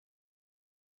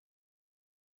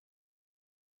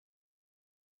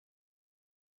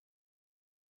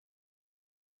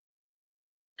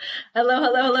Hello,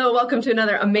 hello, hello. Welcome to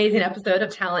another amazing episode of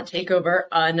Talent Takeover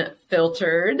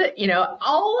Unfiltered. You know,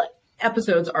 all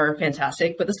episodes are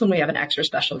fantastic, but this one we have an extra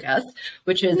special guest,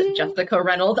 which is Jessica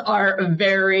Reynolds, our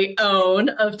very own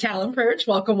of Talent Perch.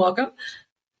 Welcome, welcome.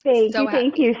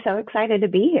 Thank you. So excited to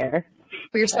be here.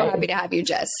 We're so happy to have you,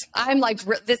 Jess. I'm like,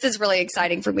 this is really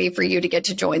exciting for me, for you to get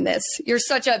to join this. You're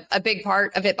such a big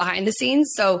part of it behind the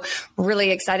scenes. So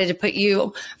really excited to put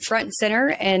you front and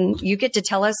center and you get to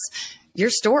tell us your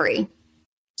story.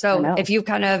 So if you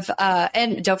kind of,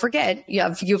 and don't forget, you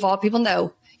of all people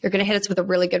know, you're going to hit us with a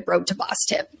really good road to boss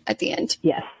tip at the end.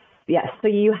 Yes. So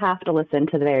you have to listen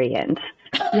to the very end.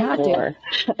 You have to.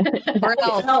 Or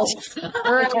else.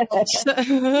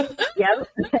 Yep.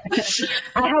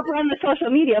 I hope we're on the social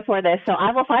media for this, so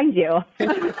I will find you.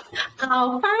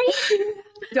 I'll find you.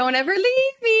 Don't ever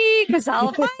leave me because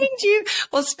I'll find you.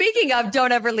 Well, speaking of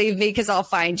don't ever leave me because I'll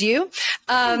find you.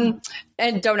 And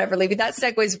don't ever leave me. That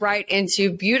segues right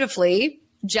into beautifully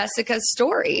Jessica's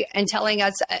story and telling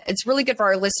us it's really good for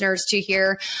our listeners to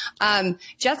hear.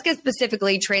 Jessica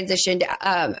specifically transitioned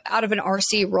out of an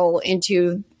RC role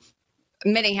into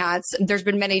many hats. There's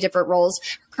been many different roles.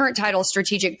 Current title,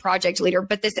 strategic project leader,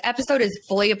 but this episode is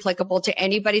fully applicable to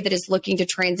anybody that is looking to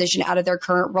transition out of their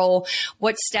current role.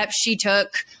 What steps she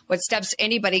took, what steps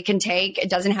anybody can take. It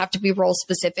doesn't have to be role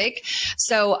specific.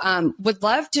 So would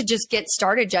love to just get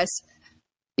started, Jess.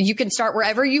 You can start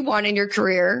wherever you want in your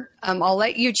career. I'll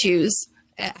let you choose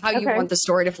how you want the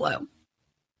story to flow.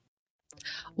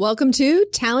 Welcome to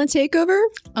Talent Takeover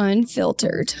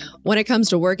Unfiltered. When it comes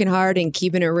to working hard and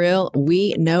keeping it real,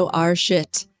 we know our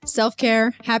shit.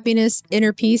 Self-care, happiness,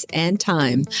 inner peace, and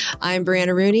time. I'm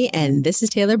Brianna Rooney, and this is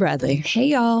Taylor Bradley. Hey,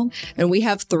 y'all. And we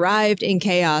have thrived in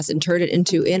chaos and turned it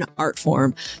into an art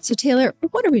form. So, Taylor,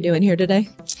 what are we doing here today?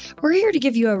 We're here to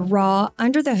give you a raw,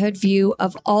 under-the-hood view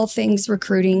of all things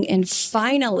recruiting and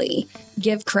finally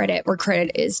give credit where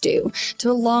credit is due to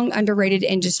a long underrated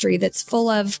industry that's full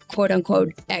of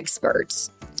quote-unquote experts.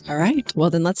 All right.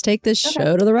 Well, then let's take this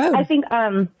show to the road. I think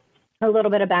a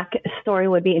little bit of backstory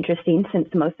would be interesting since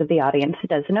most of the audience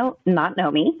does not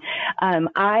know me.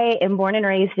 I am born and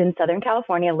raised in Southern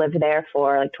California, lived there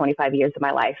for like 25 years of my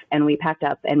life, and we packed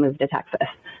up and moved to Texas.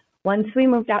 Once we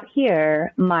moved out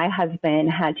here, my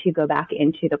husband had to go back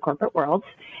into the corporate world,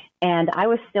 and I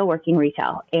was still working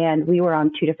retail, and we were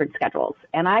on two different schedules.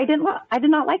 And I did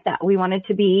not like that. We wanted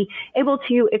to be able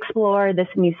to explore this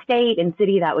new state and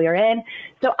city that we were in.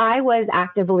 So I was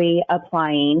actively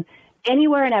applying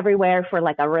anywhere and everywhere for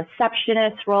like a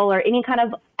receptionist role or any kind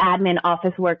of admin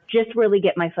office work, just really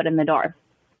get my foot in the door.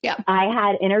 Yeah. I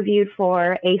had interviewed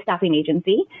for a staffing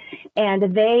agency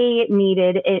and they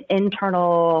needed an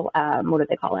internal, what do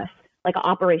they call us? Like an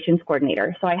operations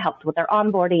coordinator. So I helped with their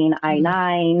onboarding,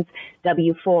 I-9s,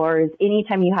 W-4s.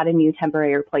 Anytime you had a new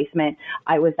temporary replacement,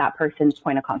 I was that person's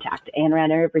point of contact and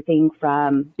ran everything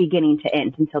from beginning to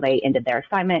end until they ended their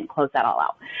assignment, closed that all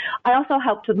out. I also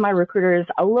helped with my recruiters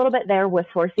a little bit there with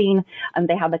sourcing.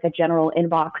 They had like a general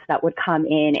inbox that would come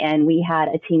in, and we had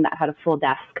a team that had a full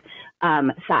desk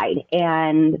side,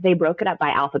 and they broke it up by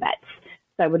alphabets.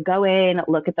 So I would go in,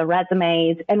 look at the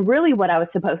resumes, and really what I was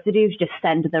supposed to do is just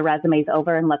send the resumes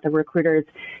over and let the recruiters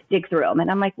dig through them. And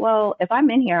I'm like, well, if I'm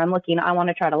in here, I'm looking, I want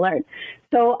to try to learn.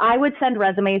 So I would send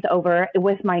resumes over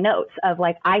with my notes of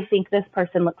like, I think this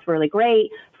person looks really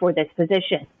great for this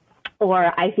position,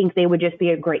 or I think they would just be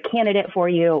a great candidate for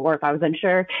you, or if I was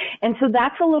unsure. And so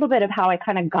that's a little bit of how I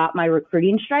kind of got my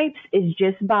recruiting stripes, is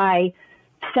just by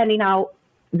sending out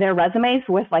their resumes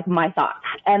with like my thoughts.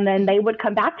 And then they would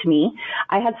come back to me.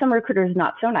 I had some recruiters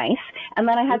not so nice. And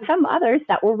then I had some others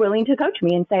that were willing to coach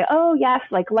me and say, oh yes,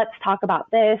 like let's talk about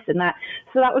this and that.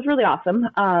 So that was really awesome.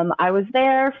 I was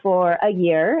there for a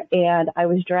year, and I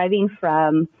was driving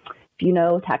from, if you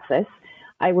know, Texas,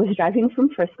 I was driving from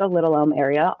Frisco, Little Elm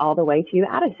area all the way to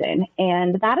Addison.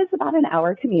 And that is about an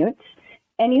hour commute.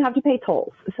 And you have to pay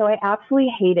tolls. So I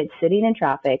absolutely hated sitting in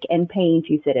traffic and paying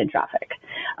to sit in traffic.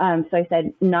 So I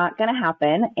said, not going to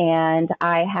happen. And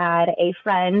I had a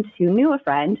friend who knew a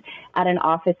friend at an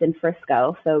office in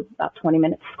Frisco, so about 20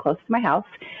 minutes close to my house.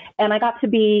 And I got to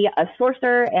be a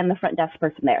sourcer and the front desk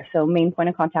person there. So main point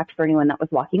of contact for anyone that was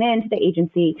walking into the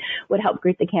agency, would help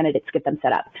greet the candidates, get them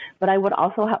set up. But I would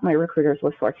also help my recruiters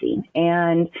with sourcing.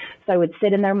 And so I would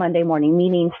sit in their Monday morning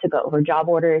meetings to go over job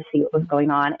orders, see what was going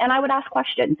on. And I would ask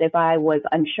questions if I was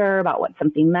unsure about what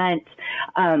something meant.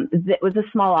 It was a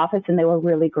small office, and they were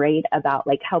really great about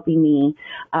like helping me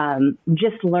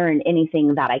just learn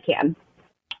anything that I can.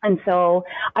 And so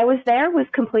I was there, was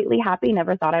completely happy,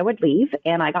 never thought I would leave.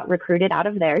 And I got recruited out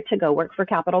of there to go work for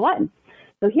Capital One.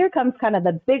 So here comes kind of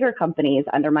the bigger companies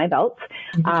under my belt.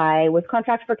 I was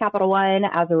contracted for Capital One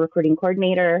as a recruiting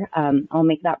coordinator. I'll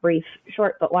make that brief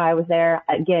short, but while I was there,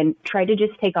 again, try to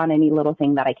just take on any little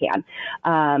thing that I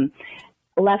can.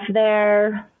 Left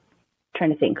there,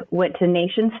 trying to think, went to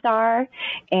NationStar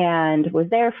and was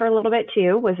there for a little bit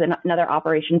too, was another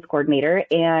operations coordinator,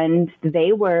 and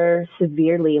they were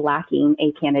severely lacking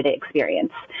a candidate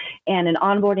experience and an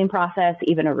onboarding process,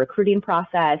 even a recruiting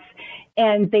process.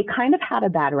 And they kind of had a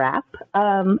bad rap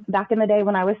back in the day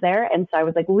when I was there. And so I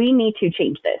was like, we need to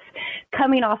change this.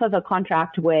 Coming off of a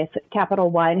contract with Capital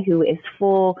One, who is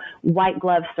full white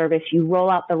glove service, you roll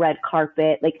out the red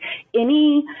carpet, like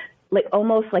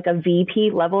almost like a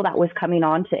VP level that was coming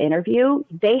on to interview,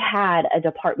 they had a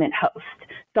department host.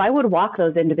 So I would walk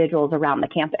those individuals around the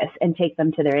campus and take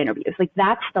them to their interviews. Like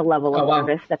that's the level of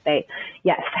service that they,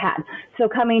 had. So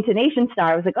coming to NationStar,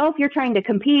 I was like, if you're trying to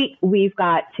compete, we've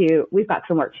got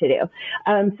some work to do.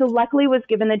 So luckily was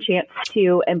given the chance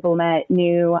to implement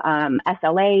new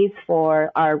SLAs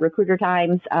for our recruiter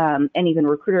times and even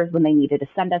recruiters when they needed to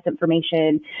send us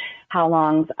information, how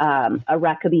long a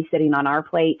rec could be sitting on our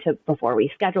plate before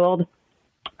we scheduled,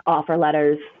 offer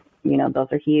letters. Those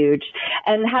are huge.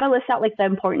 And how to list out like the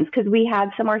importance, because we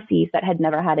had some RCs that had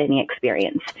never had any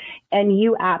experience. And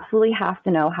you absolutely have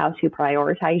to know how to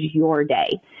prioritize your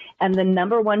day. And the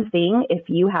number one thing, if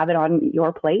you have it on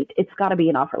your plate, it's got to be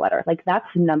an offer letter. Like that's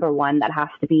number one that has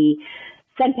to be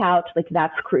sent out. Like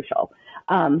that's crucial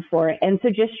for it. And so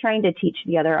just trying to teach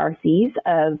the other RCs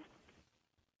of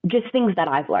just things that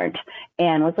I've learned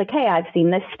and was like, hey, I've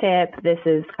seen this tip. This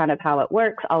is kind of how it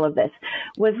works. All of this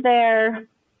was there.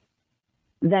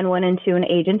 Then went into an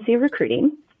agency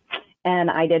recruiting, and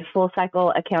I did full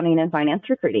cycle accounting and finance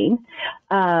recruiting.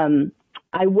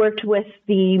 I worked with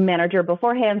the manager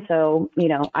beforehand, so,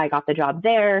 I got the job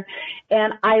there,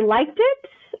 and I liked it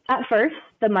at first.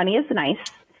 The money is nice,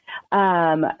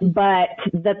 but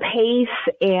the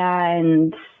pace,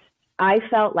 and I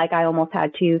felt like I almost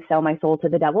had to sell my soul to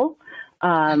the devil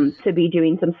to be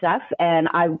doing some stuff, and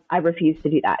I refuse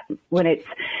to do that. When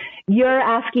you're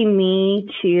asking me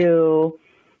to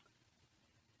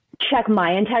check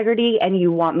my integrity and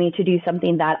you want me to do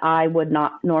something that I would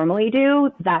not normally do,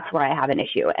 that's where I have an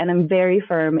issue. And I'm very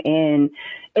firm in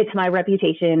it's my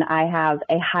reputation. I have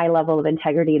a high level of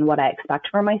integrity in what I expect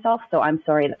for myself. So I'm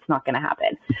sorry, that's not going to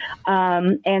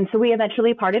happen. And so we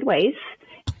eventually parted ways.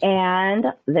 And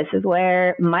this is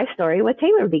where my story with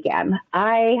Taylor began.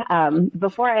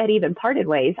 Before I had even parted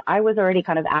ways, I was already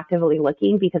kind of actively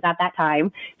looking because at that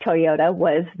time, Toyota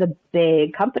was the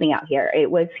big company out here.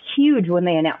 It was huge when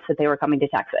they announced that they were coming to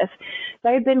Texas. So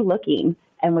I had been looking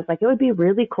and was like, it would be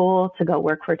really cool to go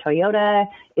work for Toyota.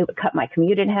 It would cut my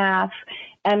commute in half.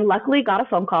 And luckily got a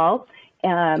phone call.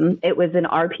 It was an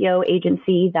RPO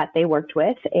agency that they worked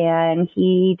with, and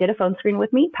he did a phone screen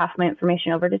with me, passed my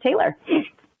information over to Taylor.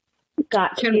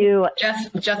 Jess,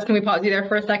 can we pause you there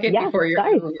for a second before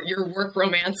your work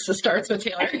romance starts with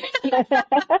Taylor?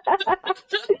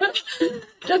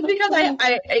 Just because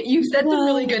you said some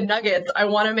really good nuggets, I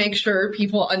want to make sure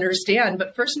people understand.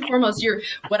 But first and foremost,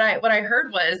 what I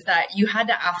heard was that you had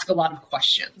to ask a lot of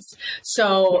questions.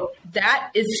 So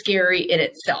that is scary in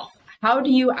itself. How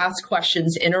do you ask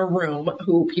questions in a room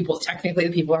technically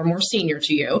the people are more senior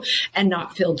to you and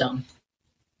not feel dumb?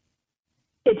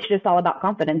 It's just all about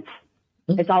confidence.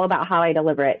 It's all about how I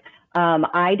deliver it.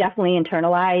 I definitely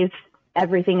internalize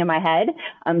everything in my head.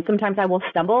 Sometimes I will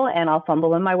stumble and I'll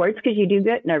fumble in my words because you do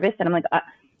get nervous. And I'm like,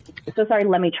 so sorry,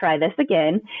 let me try this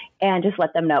again, and just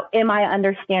let them know, am I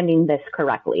understanding this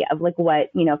correctly? Of like what,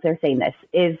 if they're saying this,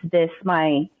 is this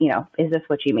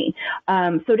what you mean?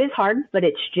 So it is hard, but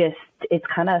it's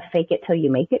kind of fake it till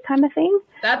you make it kind of thing.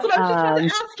 That's what I was just going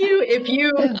to ask you, if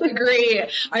you agree.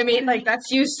 I mean, like that's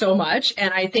used so much.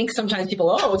 And I think sometimes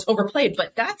people, it's overplayed,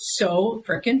 but that's so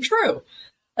freaking true.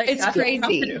 Like, it's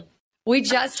crazy. We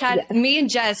me and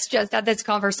Jess just had this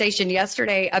conversation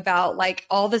yesterday about like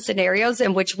all the scenarios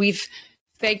in which we've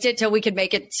faked it till we could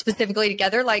make it specifically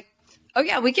together. Like, oh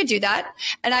yeah, we could do that.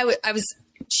 And I was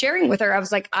sharing with her, I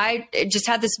was like, I just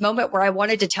had this moment where I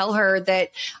wanted to tell her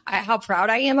that how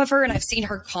proud I am of her. And I've seen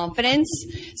her confidence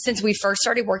since we first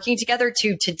started working together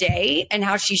to today, and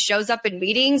how she shows up in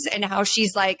meetings and how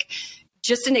she's like,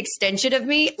 just an extension of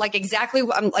me, like exactly.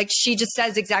 I'm like, she just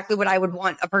says exactly what I would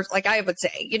want a person, like I would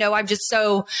say, I'm just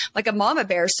so like a mama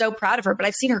bear, so proud of her, but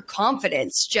I've seen her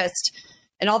confidence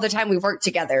and all the time we worked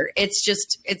together, it's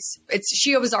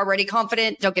she was already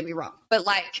confident. Don't get me wrong, but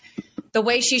like the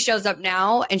way she shows up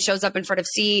now and shows up in front of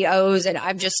CEOs, and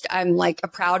I'm like a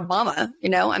proud mama,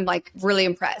 I'm like really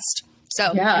impressed.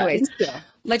 So Yeah. anyways,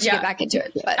 let you get back into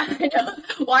it. But I know.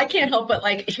 Well, I can't help but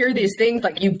like hear these things,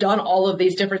 like you've done all of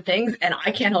these different things, and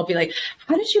I can't help be like,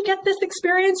 how did you get this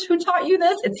experience? Who taught you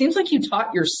this? It seems like you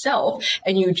taught yourself,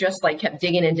 and you just like kept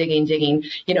digging and digging,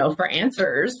 for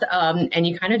answers, and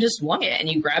you kind of just swung it, and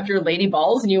you grabbed your lady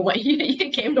balls, and you went,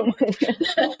 you came to work.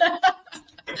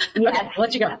 Yes. Okay,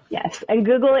 let you go. Yes. And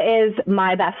Google is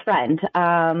my best friend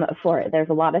for it. There's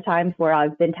a lot of times where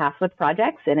I've been tasked with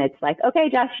projects and it's like, okay,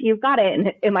 Josh, you've got it.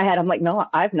 And in my head, I'm like, no,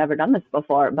 I've never done this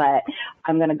before, but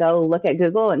I'm going to go look at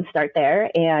Google and start there.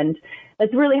 And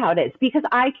that's really how it is, because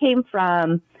I came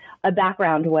from a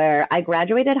background where I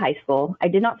graduated high school. I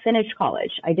did not finish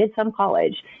college. I did some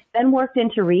college, then worked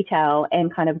into retail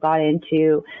and kind of got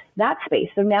into that space.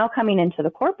 So now coming into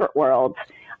the corporate world,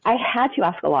 I had to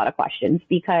ask a lot of questions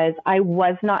because I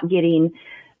was not getting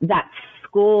that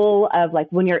school of like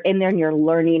when you're in there and you're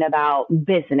learning about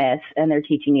business and they're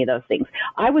teaching you those things.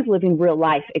 I was living real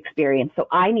life experience. So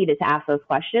I needed to ask those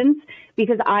questions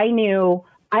because I knew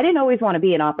I didn't always want to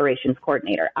be an operations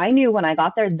coordinator. I knew when I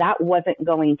got there, that wasn't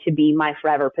going to be my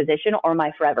forever position or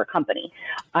my forever company.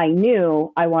 I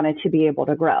knew I wanted to be able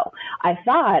to grow. I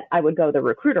thought I would go the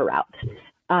recruiter route.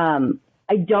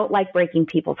 I don't like breaking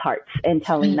people's hearts and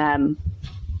telling them,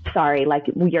 sorry, like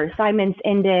your assignment's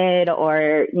ended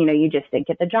or, you just didn't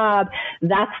get the job.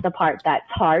 That's the part that's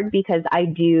hard because I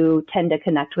do tend to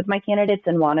connect with my candidates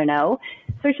and want to know,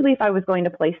 especially if I was going to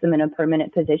place them in a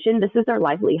permanent position. This is their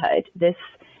livelihood.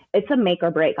 It's a make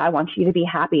or break. I want you to be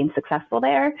happy and successful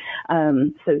there.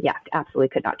 So yeah, absolutely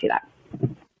could not do that.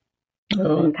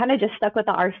 And kind of just stuck with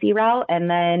the RC route. And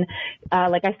then,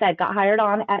 like I said, got hired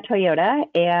on at Toyota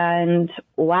and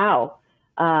wow,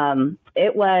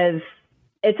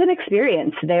 it's an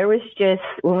experience. There was just,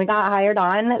 when we got hired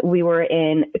on, we were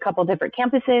in a couple different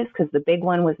campuses because the big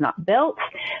one was not built.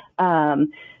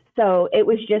 So it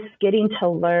was just getting to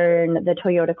learn the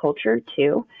Toyota culture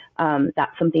too.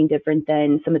 That's something different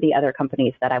than some of the other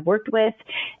companies that I've worked with.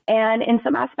 And in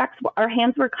some aspects, our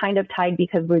hands were kind of tied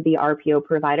because we're the RPO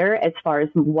provider as far as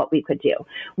what we could do.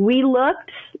 We looked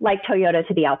like Toyota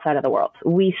to the outside of the world.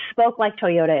 We spoke like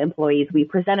Toyota employees. We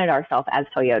presented ourselves as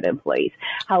Toyota employees.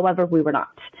 However, we were not.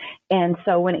 And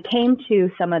so when it came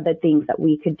to some of the things that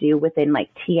we could do within like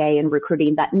TA and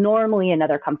recruiting that normally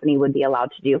another company would be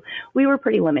allowed to do, we were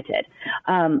pretty limited.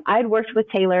 I'd worked with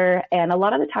Taylor, and a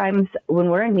lot of the times when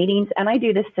we're in meetings, and I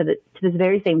do this to this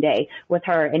very same day with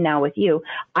her and now with you,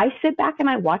 I sit back and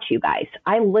I watch you guys.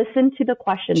 I listen to the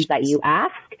questions that you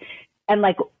ask. And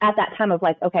like at that time of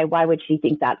like, okay, why would she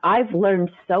think that? I've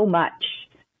learned so much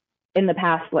in the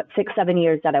past, 6-7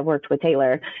 years that I've worked with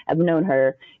Taylor. I've known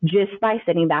her just by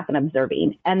sitting back and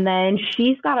observing. And then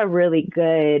she's got a really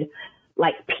good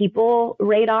like people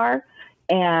radar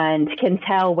and can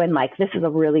tell when like this is a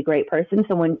really great person.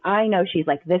 So when I know she's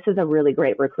like, this is a really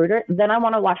great recruiter, then I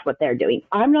want to watch what they're doing.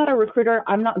 I'm not a recruiter.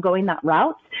 I'm not going that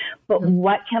route, but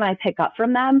what can I pick up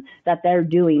from them that they're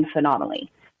doing phenomenally?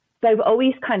 So I've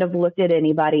always kind of looked at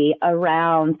anybody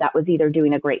around that was either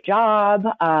doing a great job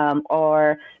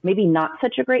or maybe not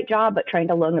such a great job, but trying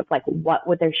to look at like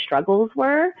what their struggles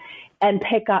were and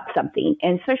pick up something.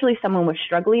 And especially someone was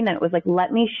struggling and it was like,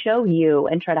 let me show you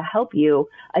and try to help you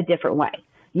a different way.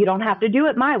 You don't have to do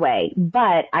it my way,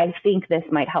 but I think this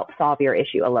might help solve your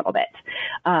issue a little bit.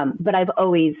 But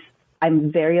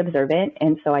I'm very observant.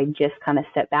 And so I just kind of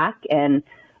sit back and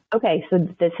okay, so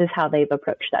this is how they've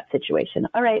approached that situation.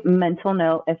 All right, mental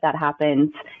note, if that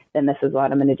happens, then this is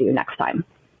what I'm going to do next time.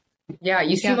 Yeah,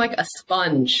 you seem like a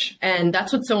sponge, and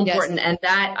that's what's so important. Yes. And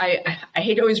that I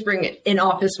hate to always bring it in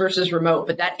office versus remote,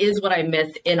 but that is what I miss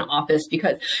in office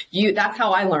because that's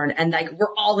how I learn. And like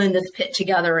we're all in this pit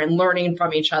together and learning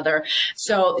from each other.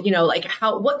 So, like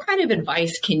what kind of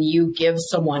advice can you give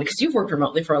someone, because you've worked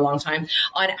remotely for a long time,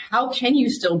 on how can you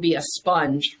still be a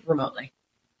sponge remotely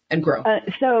and grow?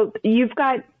 So you've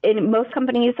got, most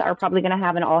companies are probably going to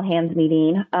have an all hands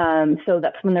meeting. So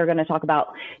that's when they're going to talk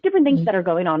about different things that are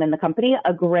going on in the company.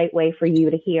 A great way for you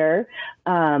to hear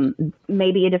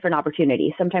maybe a different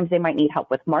opportunity. Sometimes they might need help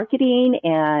with marketing,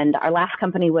 and our last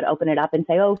company would open it up and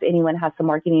say, oh, if anyone has some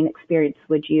marketing experience,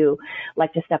 would you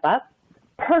like to step up?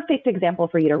 Perfect example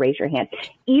for you to raise your hand.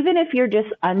 Even if you're just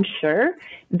unsure,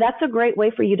 that's a great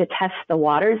way for you to test the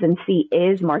waters and see,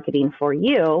 is marketing for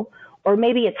you? Or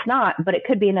maybe it's not, but it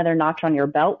could be another notch on your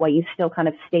belt while you still kind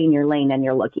of stay in your lane and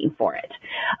you're looking for it.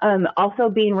 Also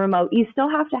being remote, you still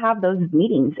have to have those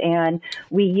meetings, and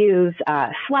we use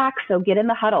Slack. So get in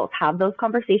the huddles, have those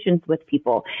conversations with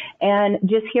people and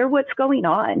just hear what's going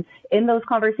on in those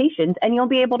conversations. And you'll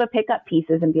be able to pick up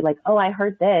pieces and be like, oh, I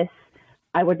heard this.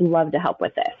 I would love to help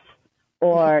with this.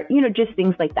 or, just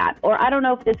things like that. Or I don't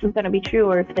know if this is going to be true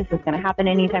or if this is going to happen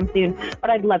anytime soon, but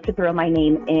I'd love to throw my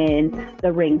name in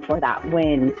the ring for that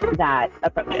when that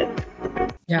approaches.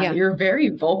 Yeah, you're very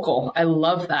vocal. I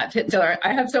love that. Taylor,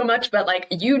 I have so much, but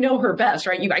you know her best,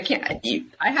 right?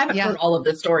 I haven't heard all of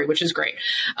this story, which is great.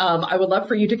 I would love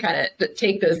for you to kind of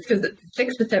take this, because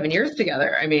 6 to 7 years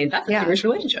together, I mean, that's a serious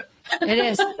relationship. It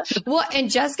is. Well,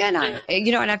 and Jessica and I,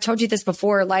 and I've told you this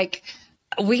before,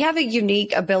 we have a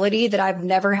unique ability that I've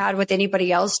never had with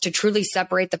anybody else to truly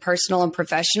separate the personal and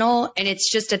professional. And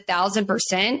it's just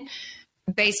 1,000%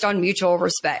 based on mutual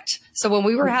respect. So when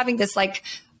we were having this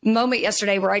moment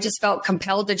yesterday where I just felt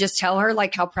compelled to just tell her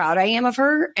how proud I am of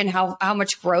her and how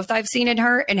much growth I've seen in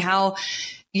her, and how,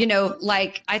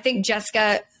 I think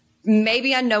Jessica,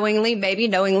 maybe unknowingly, maybe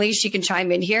knowingly, she can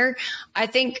chime in here. I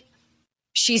think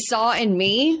she saw in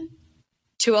me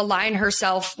to align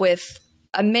herself with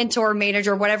a mentor,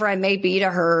 manager, whatever I may be to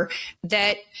her,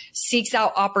 that seeks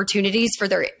out opportunities for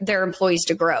their employees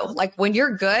to grow. When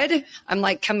you're good, I'm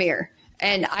come here,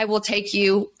 and I will take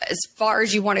you as far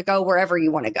as you want to go, wherever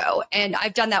you want to go. And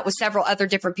I've done that with several other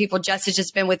different people. Jess has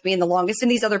just been with me in the longest.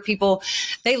 And these other people,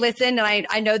 they listen, and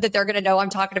I know that they're going to know I'm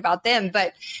talking about them.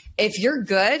 But if you're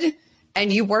good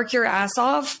and you work your ass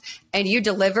off and you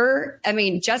deliver, I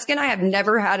mean, Jessica and I have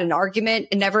never had an argument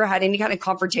and never had any kind of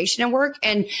confrontation in work.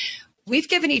 And we've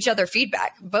given each other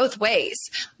feedback both ways,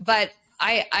 but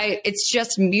it's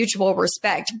just mutual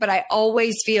respect. But I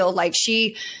always feel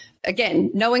she,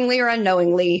 again, knowingly or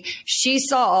unknowingly, she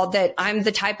saw that I'm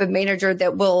the type of manager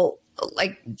that will,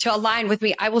 to align with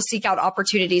me, I will seek out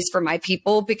opportunities for my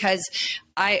people, because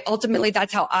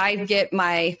that's how I get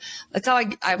I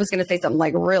was going to say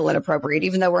something real inappropriate,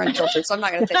 even though we're unfiltered. So I'm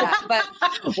not going to say that,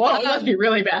 but well, it must be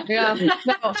really bad. Yeah,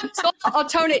 no. So I'll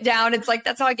tone it down. It's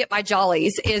that's how I get my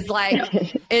jollies, is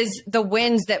is the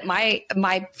wins that my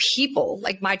people,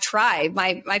 my tribe,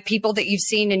 my people that you've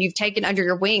seen and you've taken under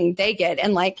your wing, they get.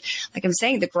 And like I'm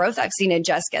saying, the growth I've seen in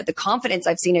Jessica, the confidence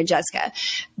I've seen in Jessica.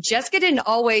 Jessica didn't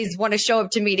always want to show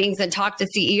up to meetings and talk to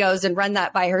CEOs and run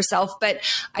that by herself. But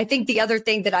I think the other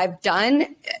thing that I've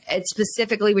done,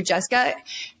 specifically with Jessica,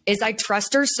 is I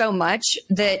trust her so much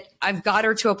that I've got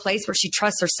her to a place where she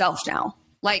trusts herself now.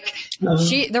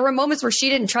 There were moments where she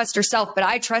didn't trust herself, but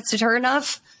I trusted her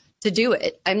enough to do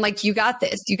it. I'm you got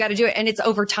this, you got to do it. And it's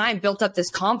over time built up this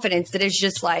confidence that is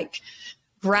just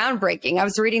groundbreaking. I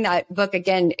was reading that book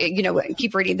again,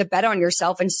 keep reading The Bet on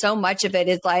Yourself. And so much of it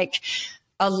is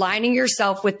aligning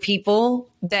yourself with people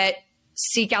that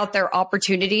seek out their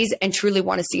opportunities and truly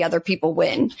want to see other people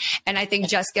win. And I think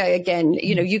Jessica, again,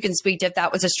 you can speak to if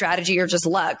that was a strategy or just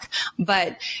luck,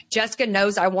 but Jessica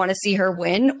knows I want to see her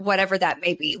win, whatever that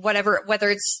may be, whether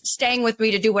it's staying with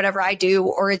me to do whatever I do,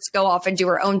 or it's go off and do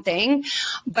her own thing.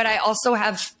 But I also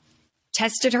have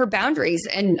tested her boundaries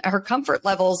and her comfort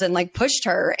levels and pushed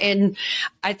her. And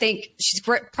I think she's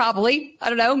probably, I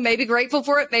don't know, maybe grateful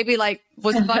for it. Maybe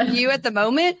was fun you at the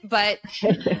moment, but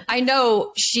I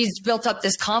know she's built up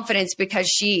this confidence because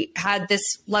she had this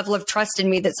level of trust in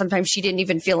me that sometimes she didn't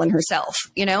even feel in herself,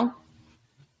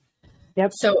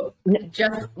 Yep. So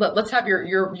Jeff, let's have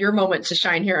your moment to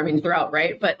shine here. I mean, throughout,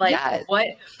 right? But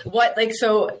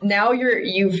so now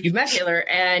you've met Taylor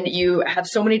and you have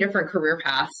so many different career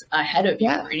paths ahead of you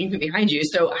and even behind you.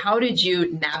 So how did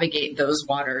you navigate those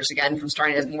waters again, from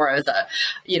starting as more as a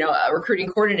recruiting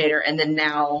coordinator, and then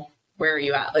now where are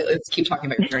you at? Let's keep talking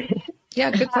about your journey.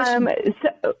 Yeah, good question.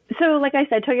 So like I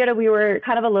said, Toyota, we were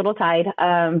kind of a little tied,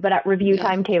 but at review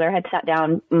time, Taylor had sat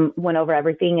down, went over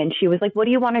everything, and she was like, what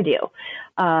do you want to do?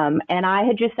 And I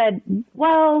had just said,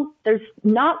 well, there's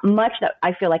not much that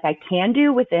I feel like I can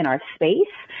do within our space,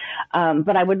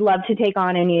 but I would love to take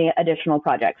on any additional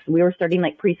projects. We were starting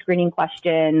pre-screening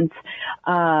questions.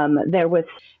 There was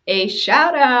a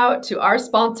shout out to our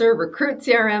sponsor, Recruit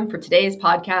CRM, for today's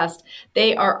podcast.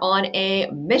 They are on a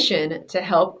mission to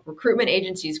help recruitment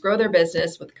agencies grow their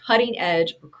business with cutting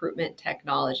edge recruitment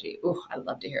technology. Ooh, I'd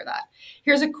love to hear that.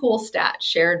 Here's a cool stat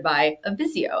shared by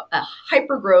Avisio, a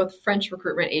hyper-growth French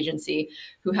recruitment agency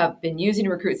who have been using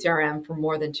Recruit CRM for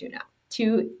more than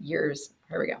 2 years.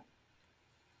 Here we go.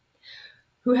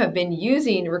 Who have been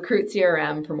using Recruit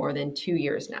CRM for more than 2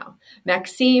 years now.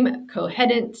 Maxime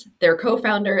Cohedent, their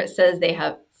co-founder, says they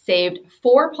have saved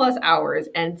 4+ hours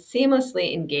and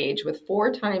seamlessly engage with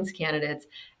 4 times candidates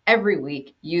every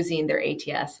week using their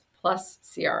ATS plus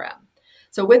CRM.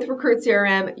 So with Recruit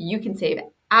CRM, you can save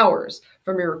hours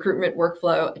from your recruitment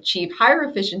workflow, achieve higher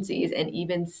efficiencies, and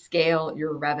even scale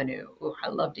your revenue. Ooh, I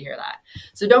love to hear that.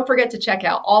 So don't forget to check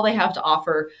out all they have to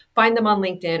offer. Find them on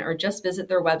LinkedIn or just visit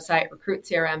their website,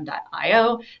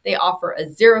 recruitcrm.io. They offer a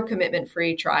 0 commitment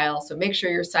free trial. So make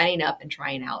sure you're signing up and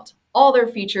trying out all their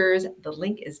features. The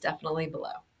link is definitely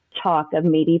below. Talk of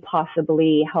maybe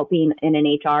possibly helping in an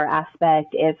HR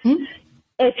aspect if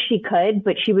she could,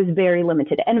 but she was very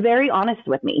limited and very honest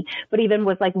with me, but even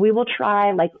was like, we will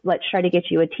try, like, let's try to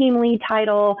get you a team lead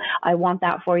title. I want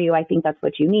that for you. I think that's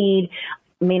what you need.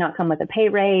 May not come with a pay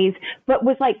raise, but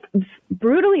was like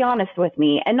brutally honest with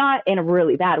me, and not in a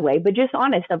really bad way, but just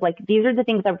honest of like, these are the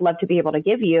things I would love to be able to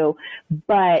give you,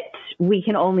 but we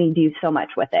can only do so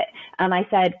much with it. And I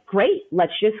said, great,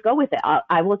 let's just go with it.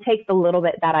 I will take the little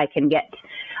bit that I can get.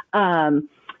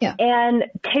 And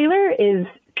Taylor is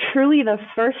truly the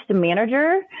first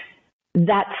manager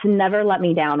that's never let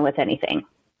me down with anything,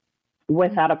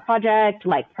 without a project,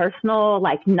 like personal,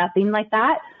 like nothing like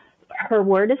that. Her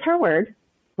word is her word.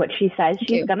 What she says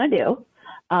she's going to do.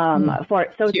 So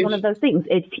it's huge. One of those things.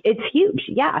 It's huge.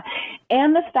 Yeah.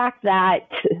 And the fact that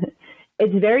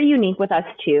it's very unique with us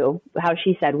too, how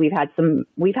she said, we've had some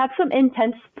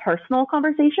intense personal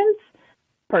conversations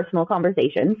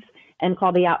and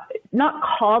not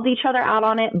called each other out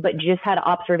on it, but just had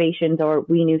observations, or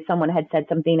we knew someone had said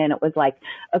something and it was like,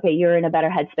 okay, you're in a better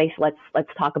headspace. Let's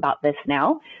talk about this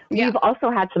now. Yeah. We've also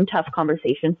had some tough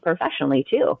conversations professionally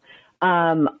too.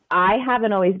 I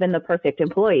haven't always been the perfect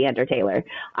employee under Taylor.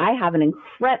 I have an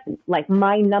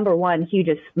my number one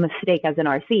hugest mistake as an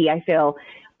RC, I feel,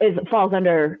 falls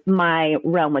under my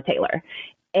realm with Taylor.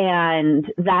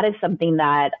 And that is something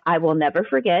that I will never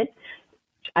forget.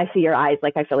 I see your eyes,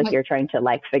 like I feel like you're trying to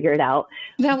like figure it out.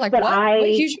 No, like but what?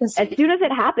 As soon as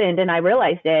it happened and I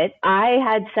realized it, I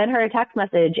had sent her a text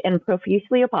message and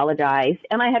profusely apologized,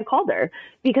 and I had called her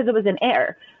because it was an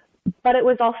error. But it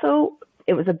was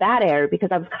a bad error because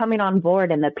I was coming on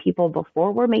board and the people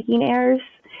before were making errors.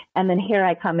 And then here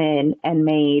I come in and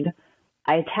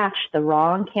I attached the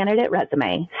wrong candidate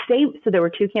resume. So there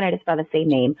were 2 candidates by the same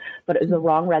name, but it was the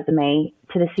wrong resume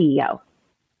to the CEO.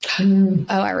 Oh,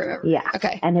 I remember. Yeah.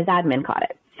 Okay. And his admin caught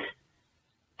it.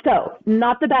 So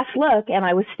not the best look. And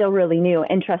I was still really new.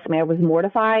 And trust me, I was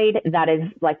mortified. That is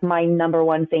like my number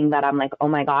one thing that I'm like, oh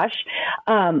my gosh.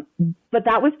 But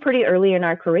that was pretty early in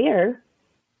our career.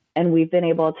 And we've been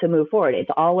able to move forward.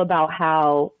 It's all about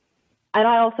how, and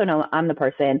I also know I'm the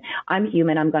person, I'm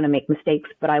human, I'm going to make mistakes,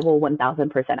 but I will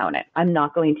 1000% own it. I'm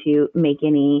not going to make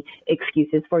any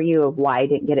excuses for you of why I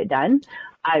didn't get it done.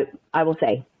 I will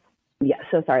say, yeah,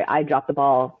 so sorry, I dropped the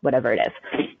ball, whatever it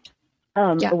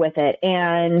is, with it.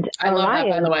 And I love that,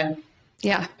 by the way.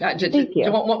 Yeah. Thank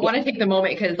you. Want to take the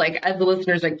moment because, like, as the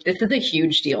listeners, like, this is a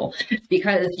huge deal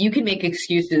because you can make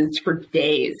excuses for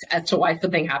days as to why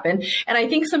something happened. And I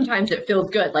think sometimes it feels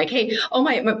good. Like, hey, oh,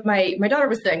 my daughter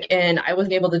was sick and I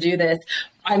wasn't able to do this.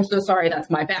 I'm so sorry. That's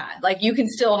my bad. Like, you can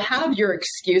still have your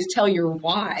excuse, tell your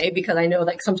why, because I know,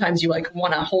 like, sometimes you like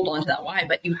want to hold on to that why,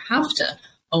 but you have to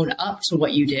own up to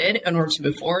what you did in order to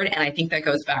move forward. And I think that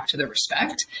goes back to the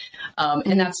respect.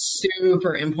 And that's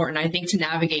super important, I think, to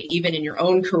navigate even in your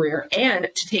own career and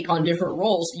to take on different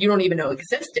roles you don't even know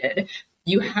existed.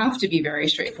 You have to be very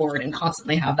straightforward and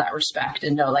constantly have that respect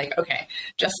and know, like, okay,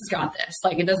 Jessica's got this.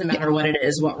 Like, it doesn't matter what it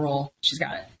is, what role, she's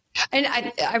got it. And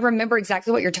I remember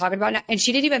exactly what you're talking about now. And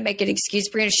she didn't even make an excuse,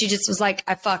 Brianna. She just was like,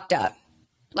 I fucked up.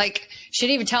 Like, she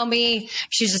didn't even tell me.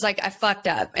 She's just like, I fucked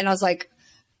up. And I was like,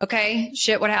 okay,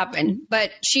 shit, what happened?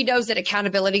 But she knows that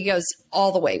accountability goes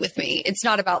all the way with me. It's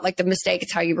not about like the mistake,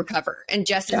 it's how you recover. And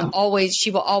Jess she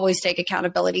will always take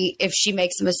accountability if she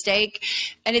makes a mistake.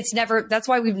 And that's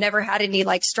why we've never had any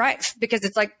like strife, because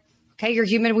it's like, okay, you're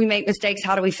human. We make mistakes.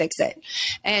 How do we fix it?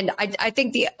 And I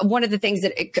think one of the things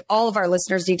that all of our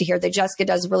listeners need to hear that Jessica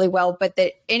does really well, but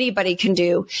that anybody can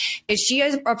do, is she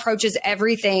approaches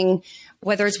everything,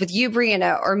 whether it's with you,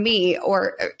 Brianna, or me,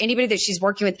 or anybody that she's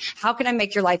working with. How can I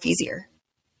make your life easier?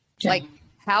 Yeah. Like,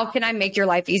 how can I make your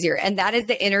life easier? And that is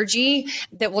the energy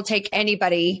that will take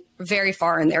anybody very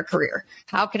far in their career.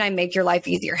 How can I make your life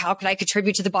easier? How can I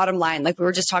contribute to the bottom line? Like we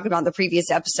were just talking about in the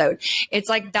previous episode. It's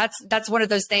like, that's one of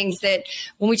those things that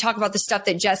when we talk about the stuff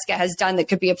that Jessica has done that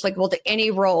could be applicable to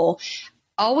any role,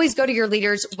 always go to your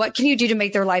leaders. What can you do to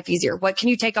make their life easier? What can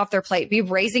you take off their plate? Be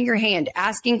raising your hand,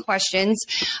 asking questions,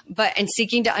 and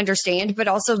seeking to understand, but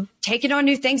also taking on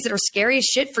new things that are scary as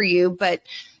shit for you. But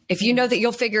if you know that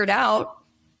you'll figure it out,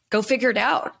 go figure it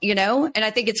out, you know? And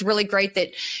I think it's really great that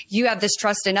you have this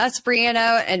trust in us,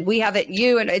 Brianna, and we have it in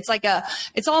you. And it's like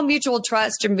it's all mutual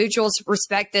trust and mutual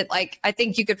respect that, like, I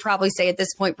think you could probably say at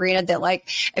this point, Brianna, that like,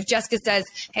 if Jessica says,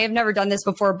 hey, I've never done this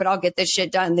before, but I'll get this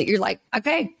shit done, that you're like,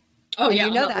 okay. Oh yeah.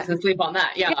 You know that. Sleep on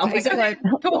that. Yeah. Oh my exactly.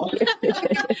 God. Cool.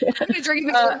 I'm gonna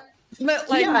drink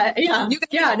like,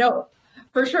 yeah. No.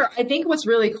 For sure. I think what's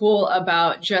really cool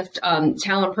about just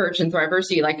Talent Perch and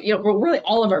Thriversity, like, you know, really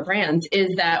all of our brands,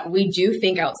 is that we do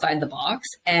think outside the box.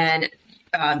 And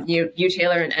you,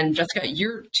 Taylor, and Jessica,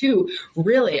 you're too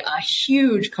really a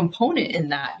huge component in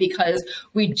that, because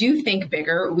we do think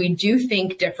bigger, we do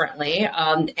think differently,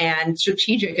 and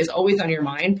strategic is always on your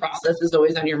mind. Process is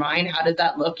always on your mind. How does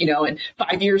that look, you know, in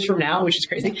 5 years from now, which is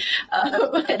crazy.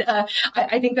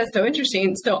 I think that's so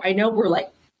interesting. So I know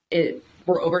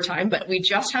we're over time, but we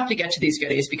just have to get to these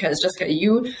goodies, because Jessica,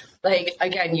 you, like,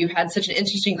 again, you've had such an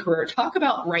interesting career. Talk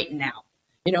about right now,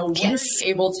 you know, what you're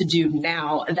able to do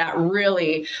now that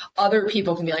really other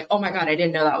people can be like, oh my God, I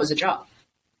didn't know that was a job.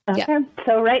 Okay. Yeah.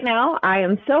 So right now I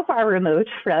am so far removed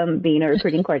from being a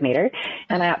recruiting coordinator,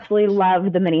 and I absolutely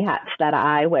love the many hats that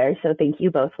I wear. So thank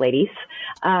you both, ladies.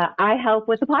 I help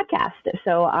with the podcast.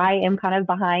 So I am kind of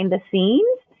behind the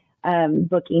scenes,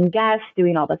 booking guests,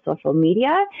 doing all the social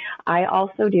media. I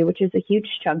also do, which is a huge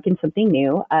chunk and something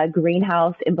new,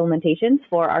 greenhouse implementations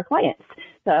for our clients.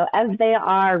 So as they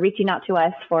are reaching out to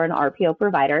us for an RPO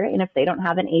provider, and if they don't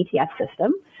have an ATS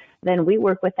system, then we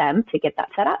work with them to get that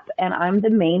set up. And I'm the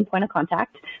main point of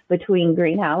contact between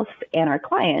Greenhouse and our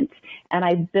clients, and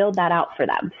I build that out for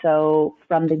them. So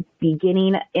from the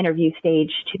beginning interview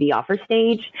stage to the offer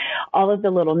stage, all of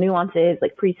the little nuances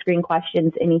like pre-screen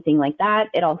questions, anything like that.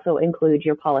 It also includes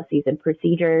your policies and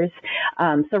procedures.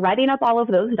 So writing up all of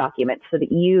those documents so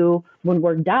that you, when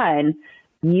we're done,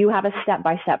 you have a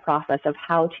step-by-step process of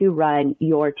how to run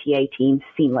your TA team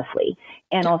seamlessly,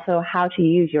 and also how to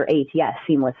use your ATS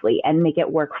seamlessly and make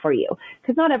it work for you.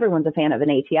 Because not everyone's a fan of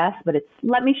an ATS, but it's,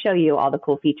 let me show you all the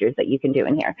cool features that you can do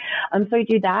in here. So I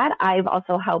do that. I've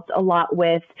also helped a lot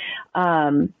with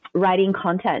writing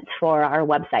content for our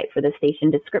website, for the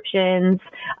station descriptions.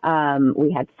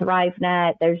 We had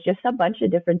ThriveNet. There's just a bunch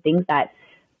of different things that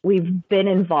we've been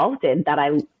involved in that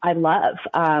I love.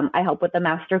 I help with the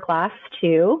master class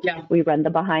too. Yeah. We run the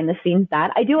behind the scenes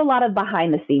that. I do a lot of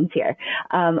behind the scenes here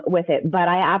with it, but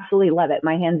I absolutely love it.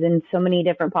 My hand's in so many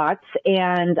different pots,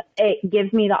 and it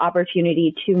gives me the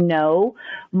opportunity to know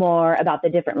more about the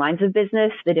different lines of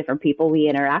business, the different people we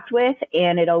interact with,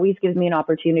 and it always gives me an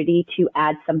opportunity to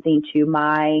add something to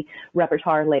my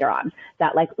repertoire later on.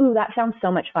 That like, ooh, that sounds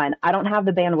so much fun. I don't have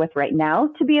the bandwidth right now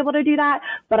to be able to do that,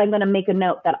 but I'm going to make a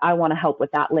note that I want to help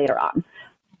with that later on.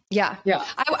 Yeah.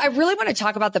 I really want to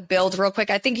talk about the build real quick.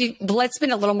 I think let's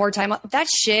spend a little more time on that.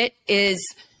 Shit is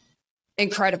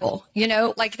incredible. You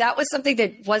know, like that was something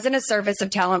that wasn't a service of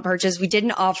Talent Purchase. We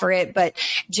didn't offer it, but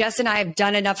Jess and I have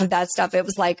done enough of that stuff. It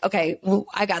was like, okay, well,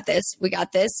 I got this. We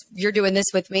got this. You're doing this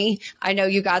with me. I know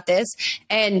you got this.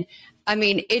 And I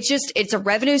mean, it's a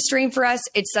revenue stream for us.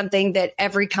 It's something that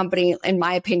every company, in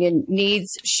my opinion,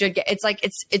 should get. It's like,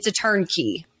 it's a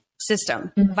turnkey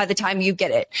system by the time you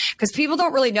get it, because people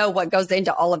don't really know what goes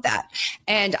into all of that.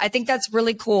 And I think that's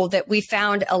really cool that we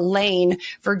found a lane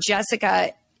for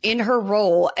Jessica in her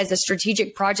role as a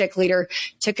strategic project leader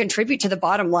to contribute to the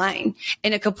bottom line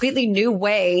in a completely new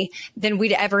way than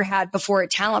we'd ever had before at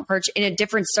Talent Perch, in a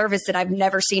different service that I've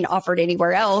never seen offered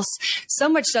anywhere else. So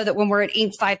much so that when we're at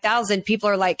Inc. 5000, people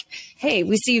are like, hey,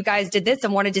 we see you guys did this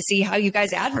and wanted to see how you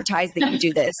guys advertise that you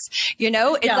do this. You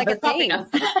know, it's like a thing.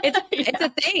 It's a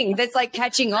thing that's like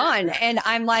catching on. And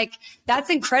I'm like, that's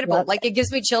incredible. Yep. Like it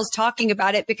gives me chills talking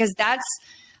about it, because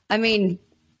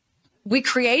we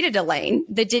created a lane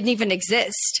that didn't even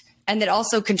exist and that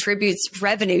also contributes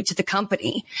revenue to the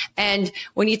company. And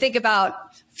when you think about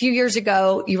a few years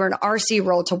ago, you were an RC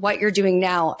role to what you're doing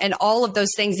now, and all of those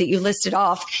things that you listed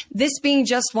off, this being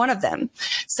just one of them.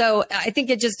 So I think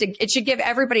it should give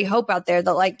everybody hope out there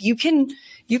that like you can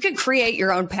create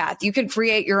your own path. You can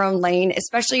create your own lane,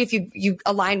 especially if you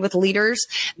align with leaders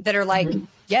that are like,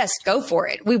 yes, go for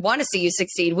it. We want to see you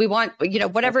succeed. We want,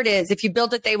 whatever it is, if you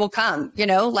build it, they will come,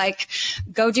 like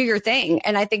go do your thing.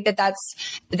 And I think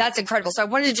that's incredible. So I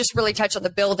wanted to just really touch on the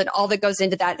build and all that goes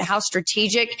into that, and how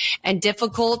strategic and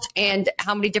difficult and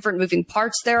how many different moving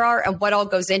parts there are and what all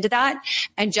goes into that.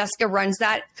 And Jessica runs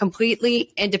that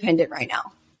completely independent right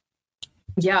now.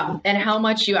 Yeah. And how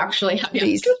much you actually have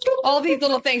all these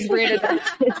little things, Brianna.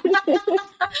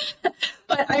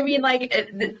 But But I mean, like,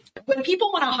 when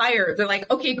people want to hire, they're like,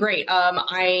 okay, great.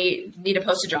 I need to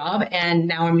post a job and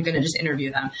now I'm going to just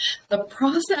interview them. The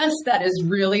process that is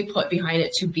really put behind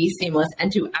it to be seamless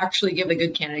and to actually give a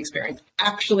good candidate experience,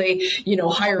 actually,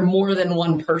 hire more than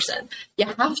one person. You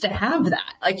have to have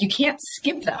that. Like, you can't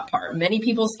skip that part. Many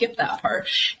people skip that part.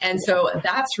 And so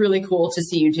that's really cool to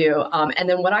see you do. And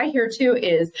then what I hear too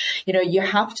is, you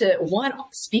have to, one,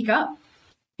 speak up.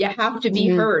 You have to be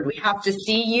heard. We have to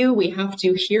see you. We have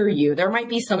to hear you.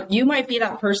 You might be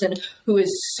that person who is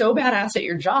so badass at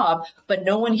your job, but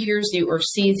no one hears you or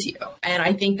sees you. And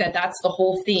I think that that's the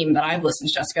whole theme that I've listened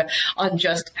to, Jessica, on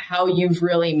just how you've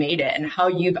really made it and how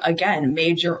you've, again,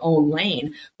 made your own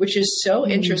lane, which is so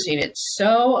interesting. It's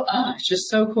so, it's just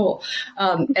so cool.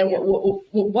 And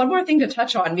one more thing to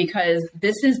touch on, because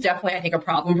this is definitely, I think, a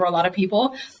problem for a lot of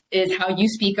people, is how you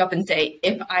speak up and say,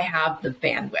 if I have the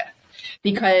bandwidth.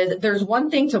 Because there's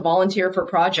one thing to volunteer for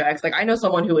projects. Like, I know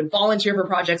someone who would volunteer for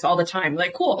projects all the time.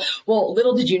 Like, cool. Well,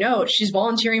 little did you know, she's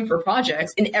volunteering for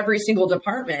projects in every single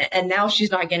department. And now she's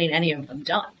not getting any of them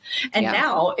done. And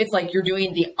now it's like you're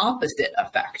doing the opposite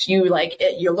effect. You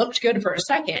looked good for a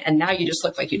second and now you just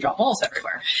look like you drop balls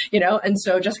everywhere, And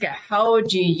so, Jessica, how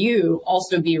do you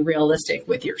also be realistic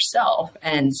with yourself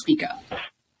and speak up?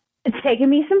 It's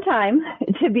taken me some time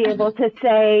to be able to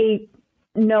say,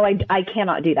 no, I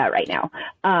cannot do that right now.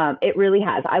 It really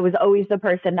has. I was always the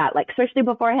person that, like, especially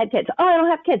before I had kids, I don't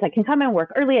have kids. I can come and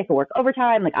work early. I can work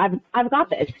overtime. Like, I've got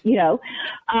this,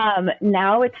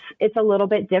 Now it's a little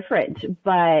bit different,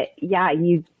 but yeah,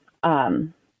 you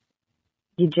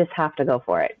just have to go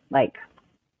for it. Like,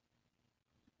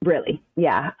 really.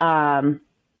 Yeah.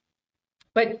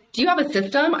 But do you have a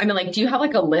system? I mean, like, do you have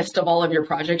like a list of all of your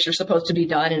projects you're supposed to be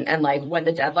done and like when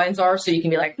the deadlines are, so you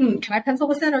can be like, can I pencil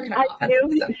this in or can I not pencil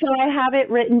this in? So I have it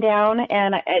written down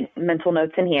and mental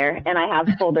notes in here, and I have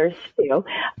folders too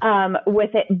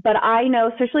with it. But I know,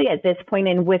 especially at this point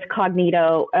in with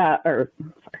Cognito,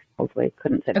 hopefully I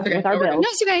couldn't say that, with our bills. No,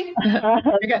 it's okay.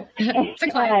 You're good. It's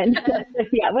a client.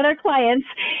 With our clients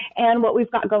and what we've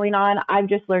got going on, I've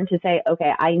just learned to say,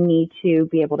 okay, I need to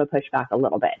be able to push back a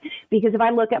little bit. Because if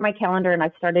I look at my calendar, and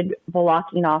I've started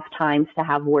blocking off times to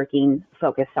have working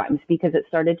focus times, because it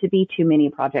started to be too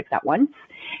many projects at once.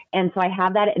 And so I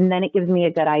have that, and then it gives me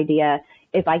a good idea,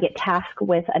 if I get tasked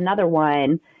with another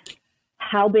one,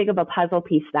 how big of a puzzle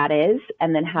piece that is,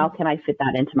 and then how can I fit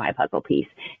that into my puzzle piece.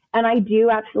 And I do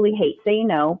absolutely hate saying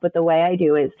no, but the way I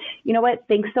do is, you know what,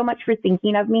 thanks so much for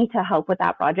thinking of me to help with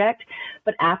that project.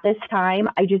 But at this time,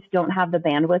 I just don't have the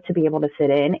bandwidth to be able to sit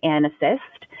in and assist.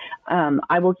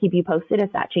 I will keep you posted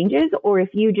if that changes, or if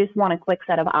you just want a quick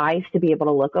set of eyes to be able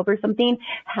to look over something,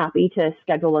 happy to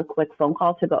schedule a quick phone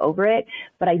call to go over it.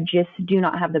 But I just do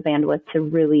not have the bandwidth to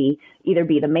really either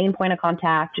be the main point of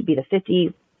contact, be the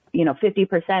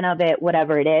 50% of it,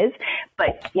 whatever it is.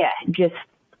 But yeah, just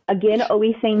again,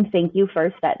 always saying thank you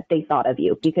first, that they thought of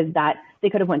you, because that they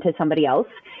could have went to somebody else.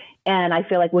 And I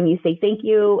feel like when you say thank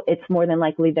you, it's more than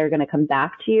likely they're going to come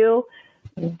back to you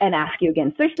and ask you again,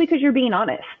 especially because you're being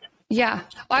honest. Yeah.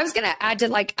 Well, I was going to add to,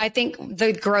 like, I think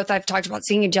the growth I've talked about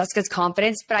seeing in Jessica's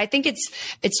confidence, but I think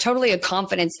it's totally a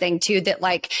confidence thing too, that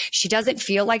like she doesn't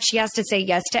feel like she has to say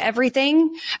yes to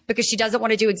everything because she doesn't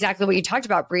want to do exactly what you talked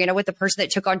about, Brianna, with the person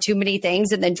that took on too many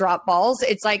things and then dropped balls.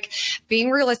 It's like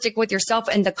being realistic with yourself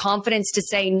and the confidence to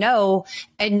say no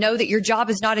and know that your job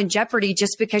is not in jeopardy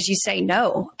just because you say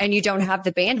no and you don't have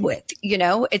the bandwidth.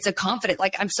 It's a confident,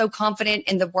 like, I'm so confident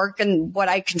in the work and what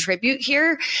I contribute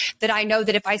here that I know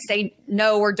that if I say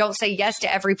no or don't say yes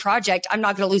to every project, I'm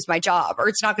not going to lose my job, or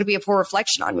it's not going to be a poor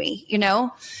reflection on me.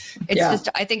 It's just,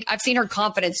 I think I've seen her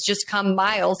confidence just come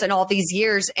miles in all these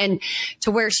years, and to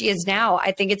where she is now,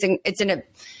 I think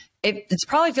it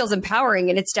probably feels empowering,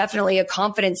 and it's definitely a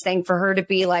confidence thing for her to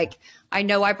be like, I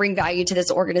know I bring value to this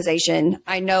organization.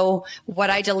 I know what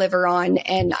I deliver on,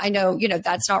 and I know,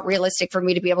 that's not realistic for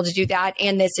me to be able to do that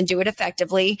and this and do it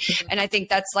effectively. Mm-hmm. And I think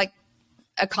that's like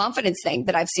a confidence thing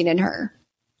that I've seen in her.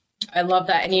 I love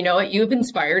that. And you know what? You've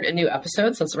inspired a new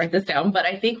episode, so let's write this down. But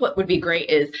I think what would be great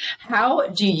is, how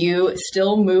do you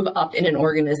still move up in an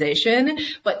organization,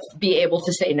 but be able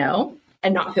to say no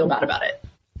and not feel bad about it?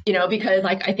 Because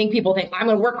like, I think people think, I'm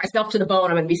going to work myself to the bone.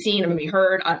 I'm going to be seen. I'm going to be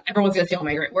heard. Everyone's going to see all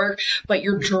my great work, but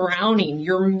you're drowning.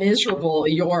 You're miserable.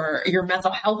 Your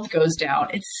mental health goes down.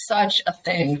 It's such a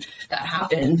thing that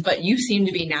happens, but you seem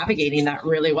to be navigating that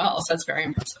really well. So that's very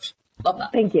impressive. Love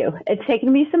that. Thank you. It's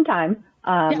taken me some time,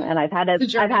 And I've had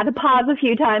to pause a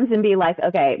few times and be like,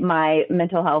 okay, my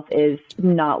mental health is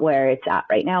not where it's at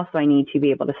right now. So I need to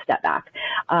be able to step back.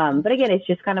 But again, it's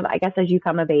just kind of, I guess, as you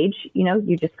come of age, you know,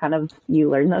 you just kind of, you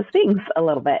learn those things a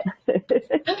little bit.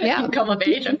 Yeah. Come of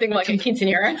age. I'm thinking like a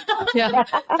quinceanera. Yeah.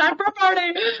 Time for a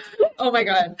party. Oh my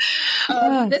God.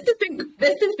 This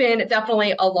has been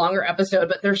definitely a longer episode,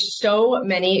 but there's so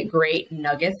many great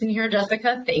nuggets in here,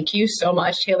 Jessica. Thank you so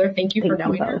much, Taylor. Thank you for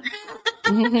knowing her.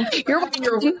 Your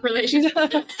work relationship.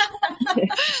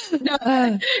 It's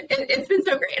been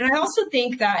so great. And I also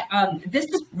think that this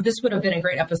would have been a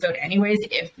great episode anyways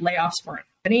if layoffs weren't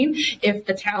happening, if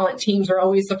the talent teams are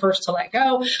always the first to let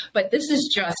go. But this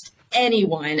is just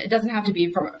anyone. It doesn't have to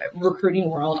be from a recruiting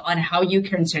world on how you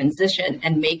can transition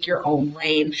and make your own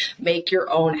lane, make your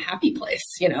own happy place,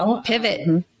 you know?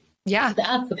 Pivot. Yeah.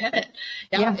 That's the pivot.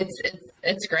 Yeah.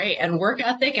 It's great. And work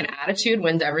ethic and attitude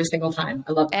wins every single time.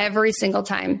 I love that. Every single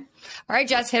time. All right,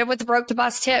 Jess, hit it with the Broke to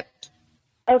Boss tip.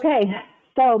 Okay.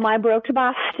 So my Broke to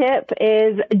Boss tip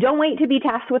is don't wait to be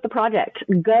tasked with the project.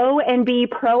 Go and be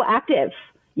proactive.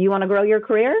 You want to grow your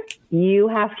career? You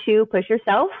have to push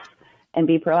yourself and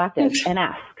be proactive and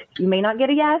ask. You may not get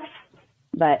a yes,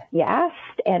 but you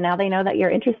asked and now they know that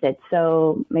you're interested.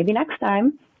 So maybe next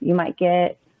time you might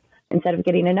get, instead of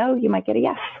getting a no, you might get a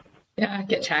yes. Yeah,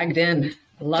 get tagged in.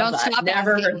 Love that. Stop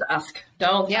Never asking. ask.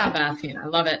 Don't stop asking. I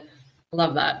love it.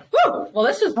 Love that. Woo! Well,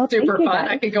 this is super fun. Guys.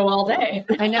 I could go all day.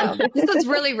 I know. This was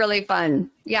really, really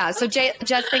fun. Yeah. So Jess,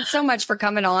 thanks so much for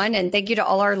coming on. And thank you to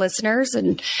all our listeners.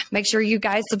 And make sure you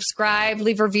guys subscribe,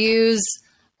 leave reviews,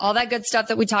 all that good stuff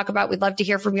that we talk about. We'd love to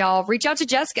hear from y'all. Reach out to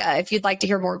Jessica if you'd like to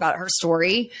hear more about her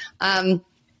story.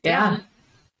 Yeah.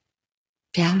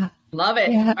 Yeah. Love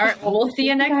it. Yeah. All right. Well, we'll see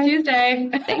you next Tuesday.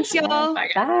 Thanks, y'all. Bye.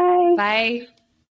 Bye. Bye.